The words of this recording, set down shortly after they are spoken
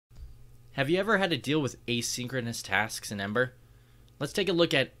Have you ever had to deal with asynchronous tasks in Ember? Let's take a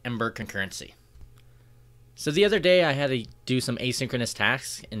look at Ember Concurrency. So the other day I had to do some asynchronous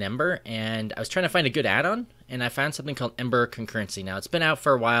tasks in Ember, and I was trying to find a good add-on, and I found something called Ember Concurrency. Now it's been out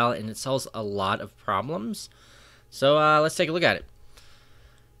for a while and it solves a lot of problems. So let's take a look at it.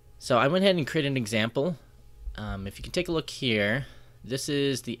 So I went ahead and created an example. If you can take a look here, this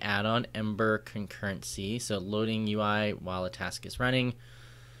is the add-on Ember Concurrency. So loading UI while a task is running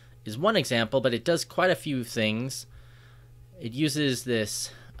is one example, but it does quite a few things. It uses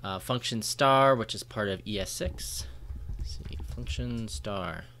this function star, which is part of ES6. Let's see, function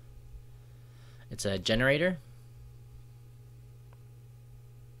star. It's a generator.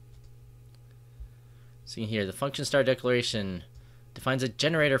 See here, the function star declaration defines a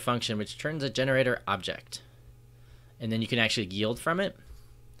generator function which turns a generator object, and then you can actually yield from it.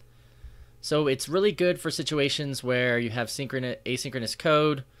 So it's really good for situations where you have asynchronous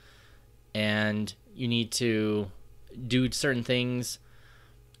code and you need to do certain things.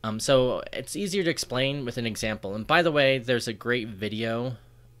 So it's easier to explain with an example. And by the way, there's a great video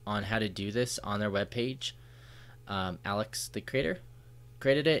on how to do this on their webpage. Alex, the creator,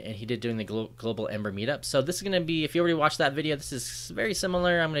 created it, and he did doing the global Ember Meetup. So this is going to be, if you already watched that video, this is very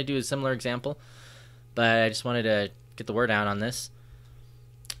similar. I'm going to do a similar example, but I just wanted to get the word out on this.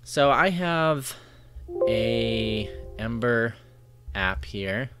 So I have a Ember app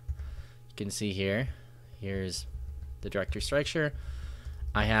here. You can see here, here's the directory structure.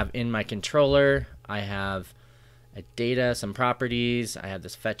 I have in my controller, I have a data, some properties, I have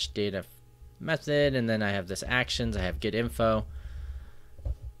this fetch data method, and then I have this actions, I have get info,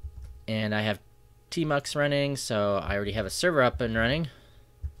 and I have tmux running, so I already have a server up and running.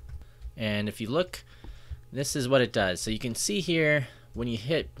 And if you look, this is what it does. So you can see here, when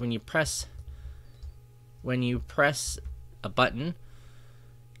you press a button,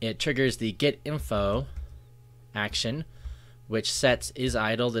 it triggers the get info action, which sets is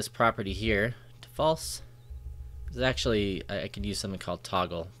idle, this property here, to false. There's actually, I could use something called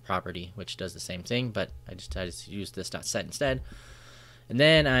toggle property, which does the same thing, but I just use this .set instead. And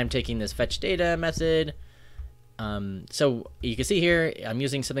then I'm taking this fetch data method. So you can see here, I'm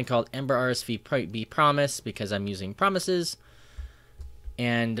using something called Ember RSVP promise because I'm using promises,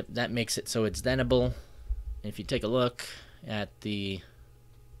 and that makes it so it's thenable. If you take a look at the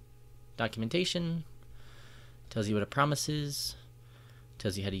documentation, tells you what a promise is,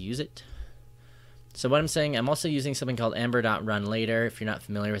 tells you how to use it. So what I'm saying, I'm also using something called Ember.runLater. If you're not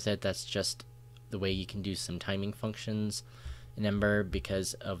familiar with it, that's just the way you can do some timing functions in Ember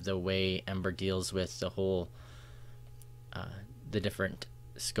because of the way Ember deals with the whole, the different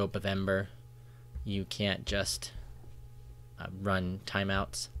scope of Ember. You can't just run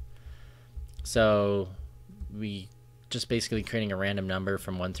timeouts. So we just basically creating a random number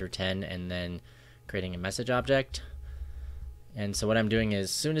from 1 through 10 and then creating a message object. And so what I'm doing is,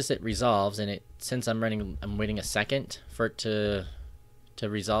 as soon as it resolves, and since I'm waiting a second for it to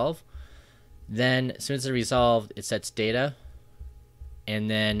resolve, then as soon as it's resolved, it sets data, and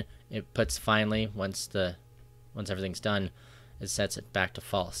then it puts finally, once everything's done, it sets it back to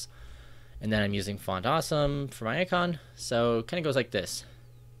false. And then I'm using font awesome for my icon, so it kind of goes like this.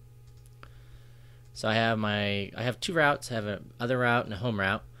 So I have two routes. I have an other route and a home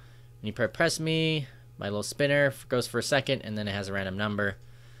route. When you press me, my little spinner goes for a second, and then it has a random number.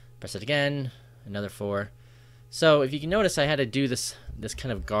 Press it again, another 4. So if you can notice, I had to do this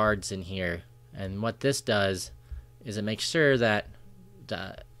kind of guards in here, and what this does is it makes sure that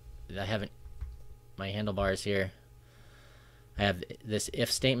I haven't my handlebars here. I have this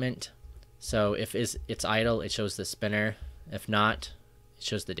if statement. So if it's idle, it shows the spinner. If not, it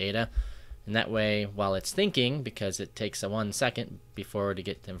shows the data. And that way, while it's thinking, because it takes 1 second before to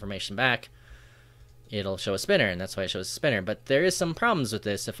get the information back, it'll show a spinner, and that's why it shows a spinner. But there is some problems with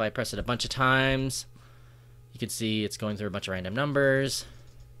this. If I press it a bunch of times, you can see it's going through a bunch of random numbers.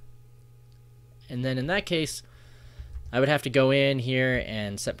 And then in that case, I would have to go in here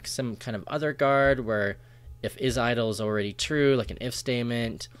and set some kind of other guard where if is idle is already true, like an if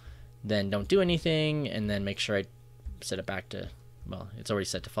statement, then don't do anything, and then make sure I set it back to, well, it's already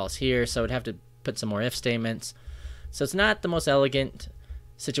set to false here, so I'd have to put some more if statements. So it's not the most elegant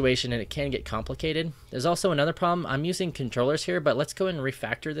situation, and it can get complicated. There's also another problem. I'm using controllers here, but let's go ahead and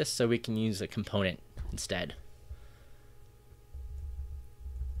refactor this so we can use a component instead.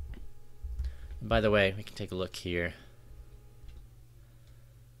 And by the way, we can take a look here.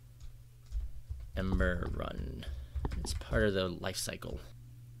 Ember run. It's part of the life cycle.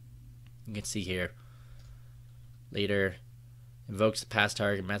 You can see here. Later, invokes the past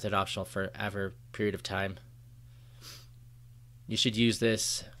target method optional for ever period of time. You should use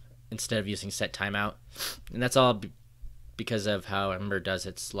this instead of using set timeout. And that's all because of how Ember does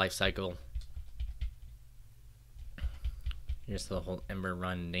its life cycle. Here's the whole Ember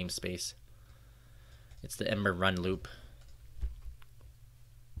run namespace. It's the Ember run loop.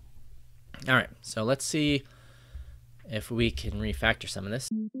 All right, so let's see if we can refactor some of this.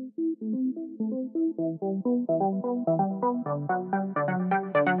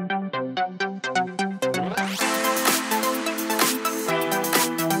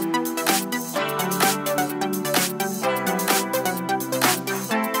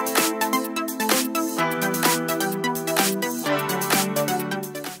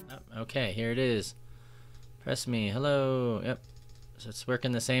 Okay, here it is. Press me. Hello. Yep. So it's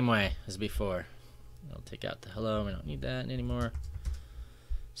working the same way as before. I'll take out the hello. We don't need that anymore.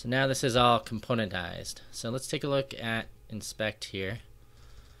 So now this is all componentized. So let's take a look at inspect here.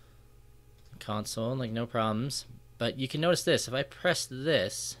 Console, like no problems. But you can notice this. If I press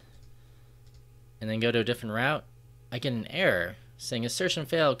this and then go to a different route, I get an error saying assertion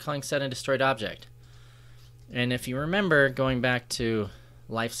failed, calling set and destroyed object. And if you remember going back to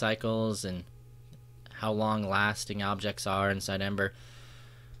life cycles and how long lasting objects are inside Ember,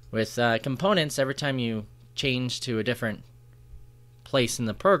 with components, every time you change to a different place in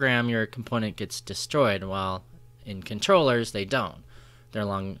the program, your component gets destroyed, while in controllers they don't. They're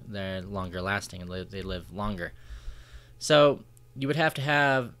longer lasting and they live longer. So you would have to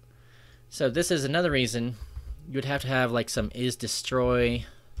have, so this is another reason you would have to have like some is destroy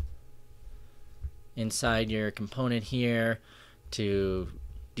inside your component here to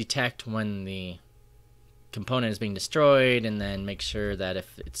detect when the component is being destroyed, and then make sure that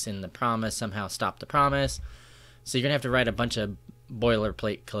if it's in the promise, somehow stop the promise. So you're gonna have to write a bunch of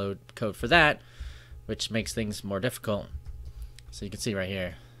boilerplate code for that, which makes things more difficult. So you can see right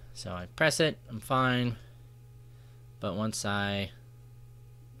here. So I press it, I'm fine. But once I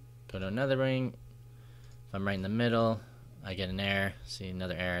go to another ring, if I'm right in the middle, I get an error. See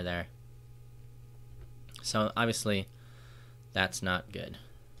another error there. So obviously that's not good.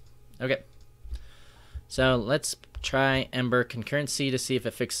 Okay. So let's try Ember Concurrency to see if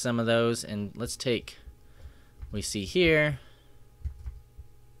it fixes some of those. And let's take what we see here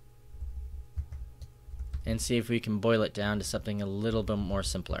and see if we can boil it down to something a little bit more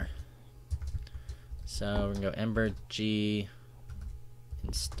simpler. So we're gonna go Ember G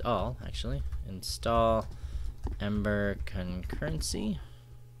install, actually. Install Ember Concurrency.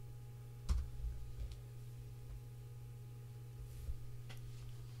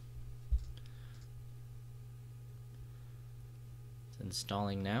 It's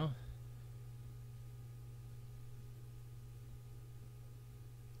installing now.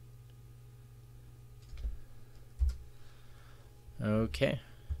 Okay.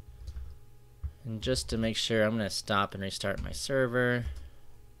 And just to make sure, I'm going to stop and restart my server.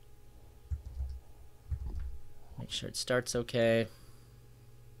 Make sure it starts okay.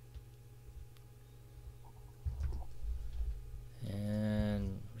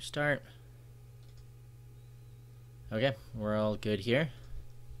 And restart. Okay, we're all good here.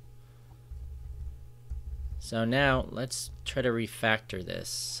 So now let's try to refactor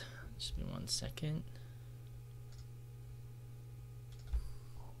this. Just give me 1 second.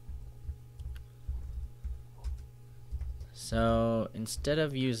 So instead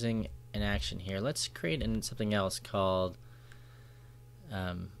of using an action here, let's create something else called,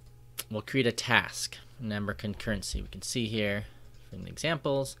 we'll create a task in Ember Concurrency. We can see here from the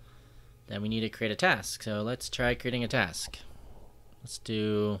examples that we need to create a task. So let's try creating a task. Let's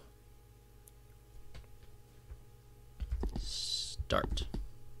do start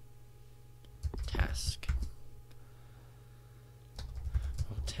task.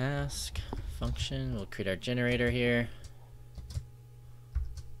 Task function. We'll create our generator here.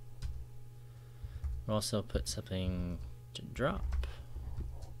 We'll also put something to drop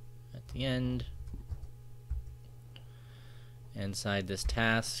at the end. Inside this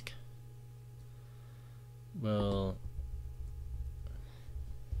task, we'll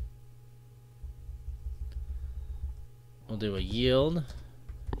do a yield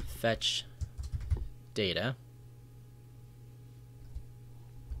fetch data.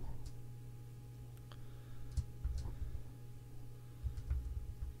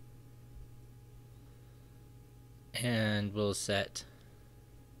 And we'll set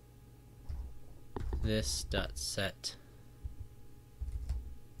this dot set.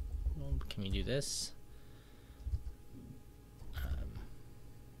 Well, can we do this?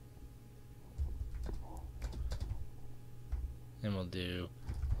 And we'll do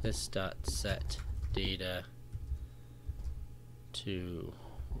this dot set data to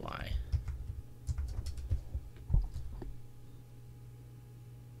y.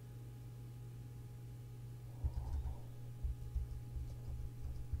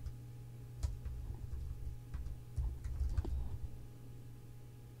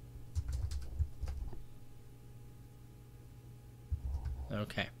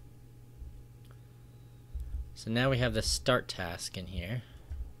 Okay. So now we have the start task in here.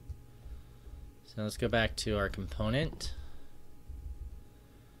 So let's go back to our component.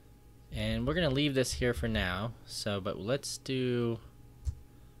 And we're going to leave this here for now. But let's do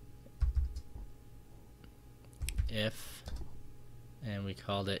if, and we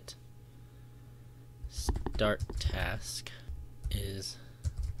called it start task is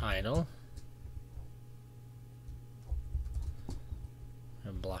idle.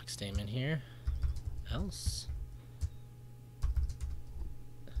 A block statement here. Else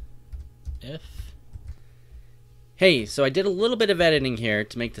if. Hey, so I did a little bit of editing here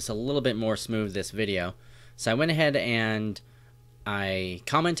to make this a little bit more smooth, this video. So I went ahead and I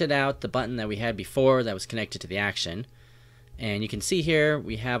commented out the button that we had before that was connected to the action. And you can see here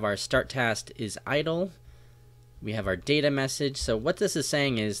we have our start task is idle. We have our data message. So what this is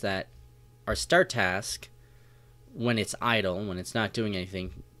saying is that our start task, when it's idle, when it's not doing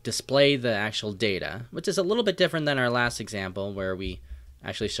anything, display the actual data, which is a little bit different than our last example where we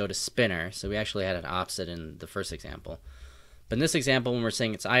actually showed a spinner. So we actually had an opposite in the first example. But in this example, when we're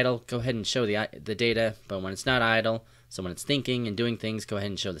saying it's idle, go ahead and show the data. But when it's not idle, so when it's thinking and doing things, go ahead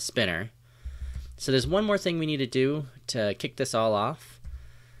and show the spinner. So there's one more thing we need to do to kick this all off,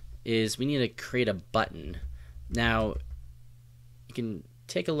 is we need to create a button. Now, you can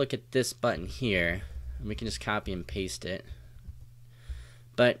take a look at this button here, and we can just copy and paste it.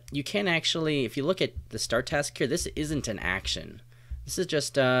 But you can actually, if you look at the start task here, this isn't an action. This is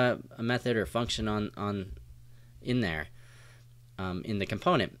just a method or function in there, in the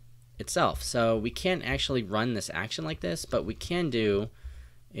component itself. So we can't actually run this action like this, but we can do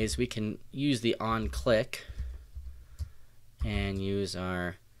is we can use the onClick and use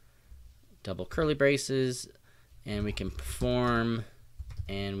our double curly braces, and we can perform,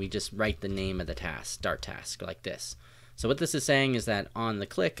 and we just write the name of the task, start task, like this. So what this is saying is that on the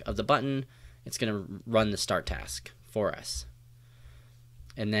click of the button, it's going to run the start task for us.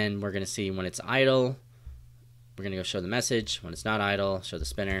 And then we're going to see when it's idle, we're going to go show the message. When it's not idle, show the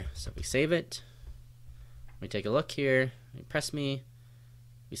spinner. So if we save it, we take a look here, we press me,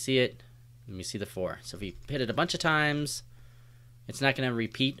 we see it, and we see the 4. So if we hit it a bunch of times, it's not going to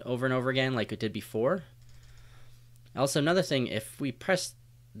repeat over and over again like it did before. Also, another thing, if we press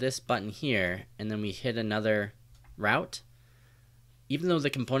this button here and then we hit another route, even though the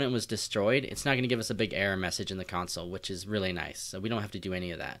component was destroyed, it's not going to give us a big error message in the console, which is really nice. So we don't have to do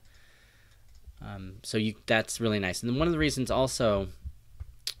any of that. That's really nice. And then one of the reasons also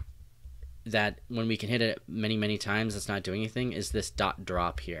that when we can hit it many, many times, it's not doing anything, is this dot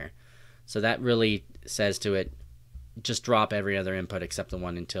drop here. So that really says to it, just drop every other input except the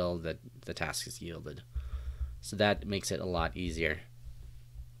one until the task is yielded. So that makes it a lot easier.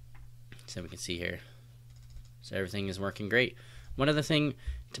 So we can see here. So everything is working great. One other thing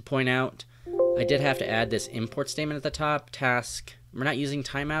to point out, I did have to add this import statement at the top, task. We're not using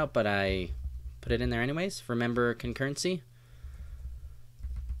timeout, but I put it in there anyways for Ember Concurrency.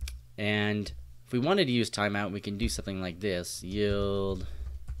 And if we wanted to use timeout, we can do something like this, yield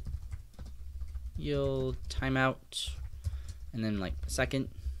timeout, and then like a second.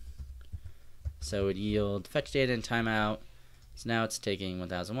 So it yield fetch data and timeout. So now it's taking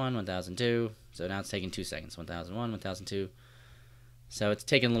 1001, 1002. So now it's taking 2 seconds, 1001, 1002. So it's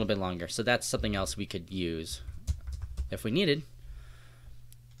taking a little bit longer. So that's something else we could use if we needed.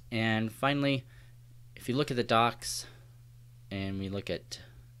 And finally, if you look at the docs and we look at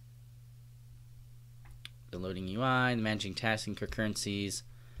the loading UI, the managing tasks and concurrencies,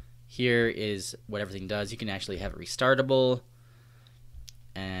 here is what everything does. You can actually have it restartable,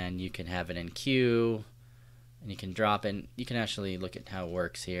 and you can have it in queue, and you can drop in. You can actually look at how it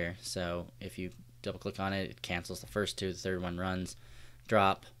works here. So if you double click on it, it cancels the first 2, the third one runs.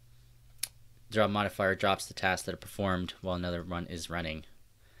 Drop modifier drops the task that it performed while another one is running.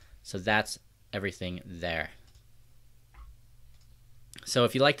 So that's everything there. So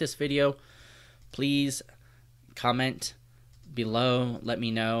if you like this video, please comment below, let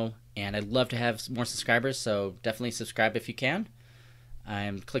me know, and I'd love to have more subscribers, so definitely subscribe if you can.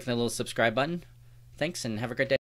 I'm clicking the little subscribe button. Thanks, and have a great day.